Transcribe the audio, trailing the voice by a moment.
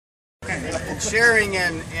sharing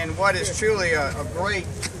in what is truly a great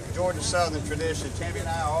Georgia Southern tradition. Tammy and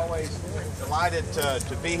I are always delighted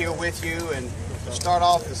to be here with you and to start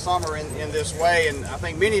off the summer in this way. And I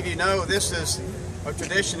think many of you know this is a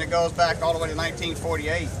tradition that goes back all the way to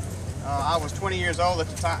 1948. I was 20 years old at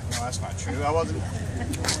the time. No, that's not true. I wasn't.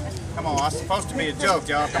 Come on, that's supposed to be a joke,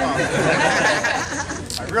 y'all. Come on.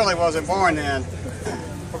 I really wasn't born then.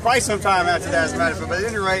 For quite some time after that, as a matter of fact. But at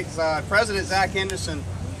any rate, President Zach Henderson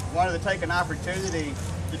wanted to take an opportunity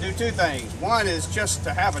to do two things. One is just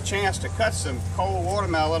to have a chance to cut some cold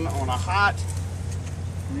watermelon on a hot,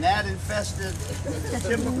 gnat-infested,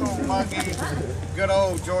 typical muggy, good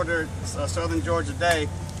old Georgia, Southern Georgia day.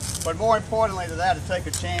 But more importantly to that, to take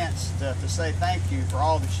a chance to say thank you for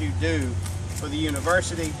all that you do for the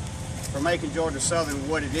university, for making Georgia Southern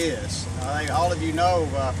what it is. I think all of you know,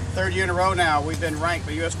 third year in a row now, we've been ranked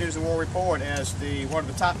by U.S. News & World Report as one of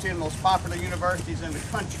the top 10 most popular universities in the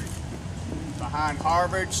country, behind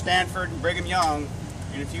Harvard, Stanford, Brigham Young,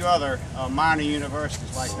 and a few other minor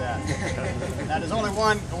universities like that. Now, there's only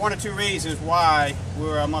one or two reasons why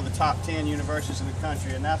we're among the top 10 universities in the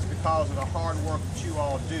country, and that's because of the hard work that you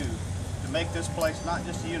all do to make this place not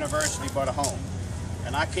just a university, but a home.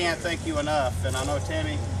 And I can't thank you enough, and I know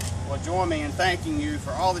Tammy will join me in thanking you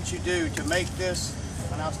for all that you do to make this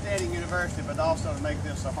an outstanding university, but also to make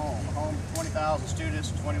this a home to 20,000 students,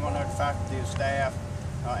 2,100 faculty and staff.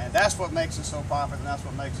 And that's what makes it so popular, and that's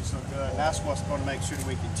what makes it so good, and that's what's going to make sure that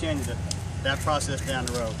we continue that process down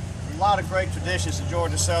the road. A lot of great traditions at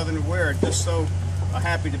Georgia Southern. We're just so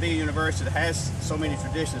happy to be a university that has so many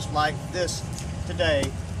traditions like this today,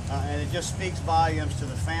 and it just speaks volumes to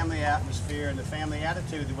the family atmosphere and the family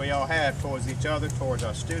attitude that we all have towards each other, towards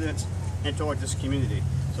our students, and towards this community.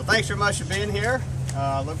 So thanks very much for being here.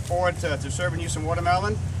 Look forward to serving you some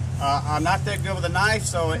watermelon. I'm not that good with a knife,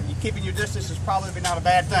 so keeping your distance is probably not a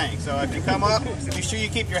bad thing. So if you come up, be sure you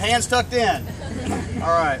keep your hands tucked in. All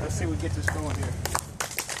right, let's see if we get this going here.